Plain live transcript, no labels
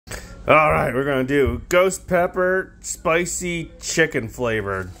Alright, we're gonna do ghost pepper, spicy chicken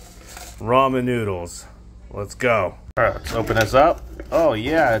flavored ramen noodles. Let's go. Alright, let's open this up. Oh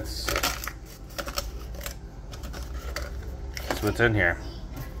yeah, it's what's in here.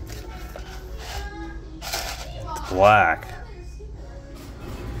 Black.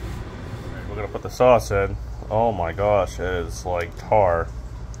 We're gonna put the sauce in. Oh my gosh, it is like tar.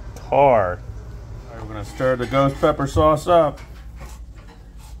 Tar. Alright, we're gonna stir the ghost pepper sauce up.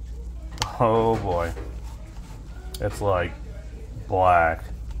 Oh boy. It's like black.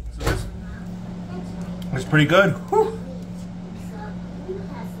 It's pretty good. Whew.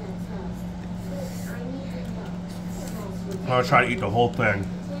 I'm gonna try to eat the whole thing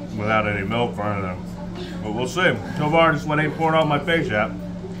without any milk or anything. But we'll see. So far, this one ain't pouring out my face yet.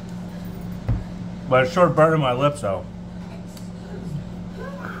 But it's sure burning my lips though.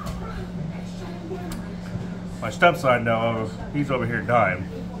 My stepson though, he's over here dying.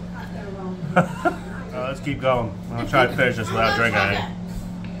 Let's keep going. I'm gonna try to finish this without drinking any.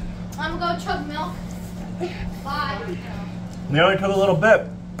 I'm gonna go chug milk. Bye. They only took a little bit.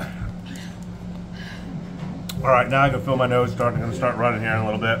 Alright, now I can feel my nose gonna start running here in a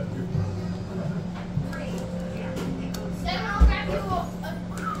little bit.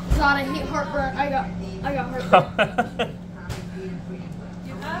 God, I hate heartburn. I got heartburn.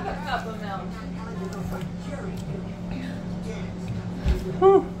 You have a cup of milk.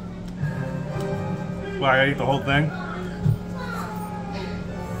 Whew. Well, I gotta eat the whole thing.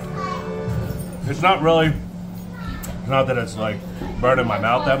 It's not really, it's not that it's like burning my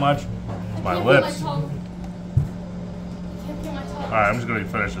mouth that much. It's my lips. Alright, I'm just gonna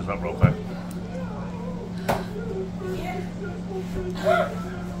finish this up real quick.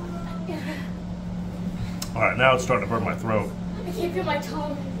 Alright, now it's starting to burn my throat. I can't feel my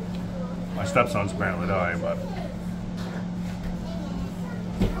tongue. My stepson's apparently dying, but.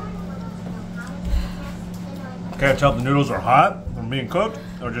 Can't tell if the noodles are hot from being cooked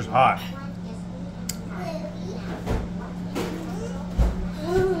or just hot.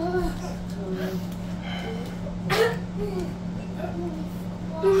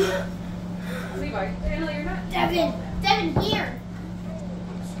 Devin, here.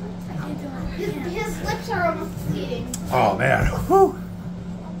 His lips are almost bleeding. Oh man, whew.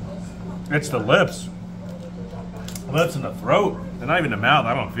 It's the lips. Lips and the throat. And not even the mouth.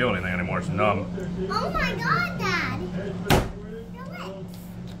 I don't feel anything anymore. It's numb. Oh my God, Dad.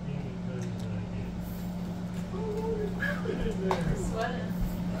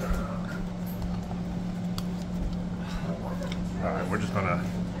 Alright, we're just gonna.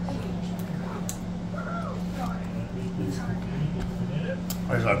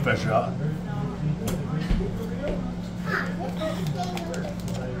 I just gotta fish it up.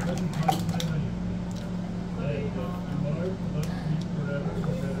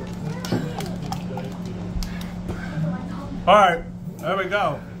 Alright, there we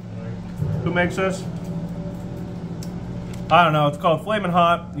go. Who makes this? I don't know, it's called Flamin'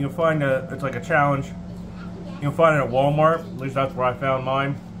 Hot. You'll find it, it's like a challenge. You'll find it at Walmart, at least that's where I found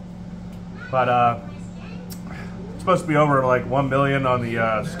mine. But it's supposed to be over like 1 million on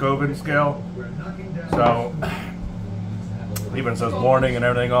the Scoville scale. So, even says warning and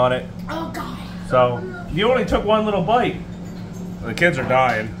everything on it. Oh God. So, you only took one little bite. The kids are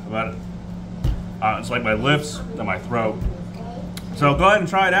dying about it. It's like my lips and my throat. So go ahead and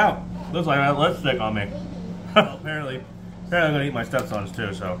try it out. Looks like I have lipstick on me. Well, apparently I'm gonna eat my stepson's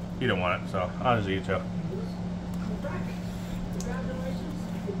too, so he didn't want it, so I'll just eat it too.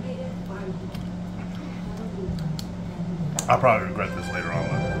 I'll probably regret this later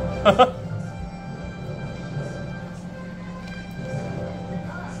on.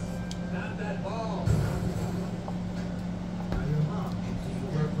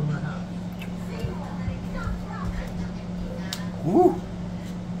 Woo!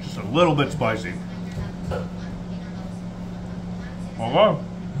 Just a little bit spicy. Okay.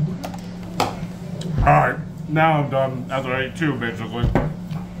 Alright, now I'm done after I ate two, basically.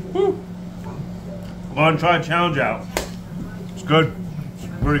 Woo! Go ahead and try a challenge out. It's good. It's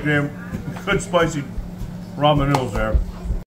pretty damn good spicy ramen noodles there.